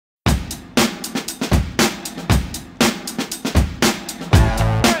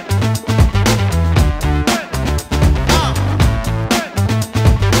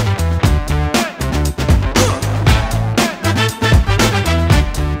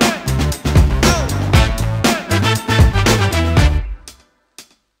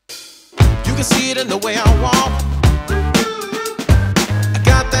in the way I walk. I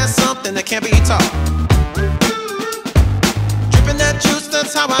got that something that can't be taught. Dripping that juice,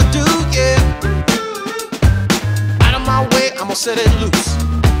 that's how I do, yeah. Out of my way, I'm gonna set it loose.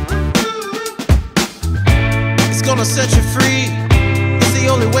 It's gonna set you free. It's the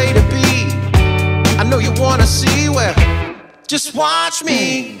only way to be. I know you wanna see, well, just watch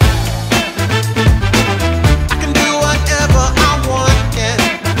me. I can do whatever I want, yeah.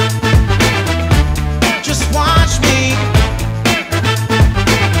 Just watch me.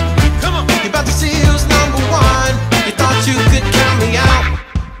 Come on, you're about to see who's number one. You thought you could count me out.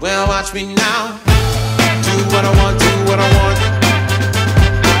 Well, watch me now. Do what I want, do what I want.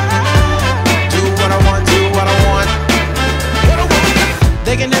 Do what I want, do what I want.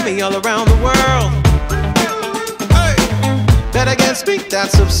 They can hit me all around the world. Hey, bet against me,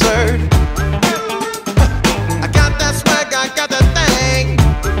 that's absurd. I got that swag, I got that thing.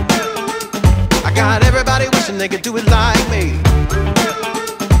 I got everybody wishing they could do it like me.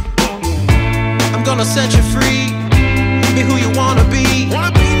 I'm gonna set you free. Be who you wanna be.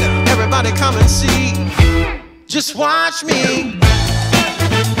 Everybody come and see. Just watch me.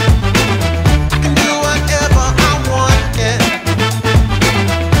 I can do whatever I want, yeah.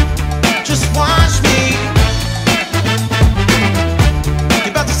 Just watch me.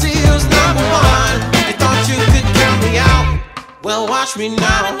 You're about to see who's number one. You thought you could count me out. Well, watch me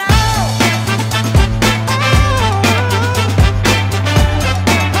now.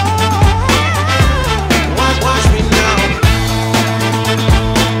 Watch me now.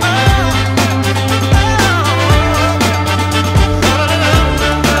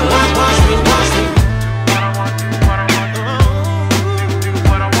 Watch me, watch me.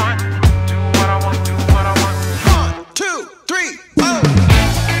 One, two, three, oh.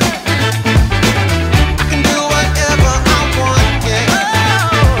 I can do whatever I want, yeah.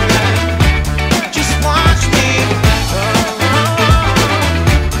 Just watch me.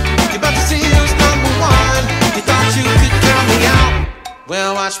 You're about to see who's number one. You thought you could count me out.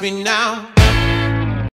 Well, watch me now.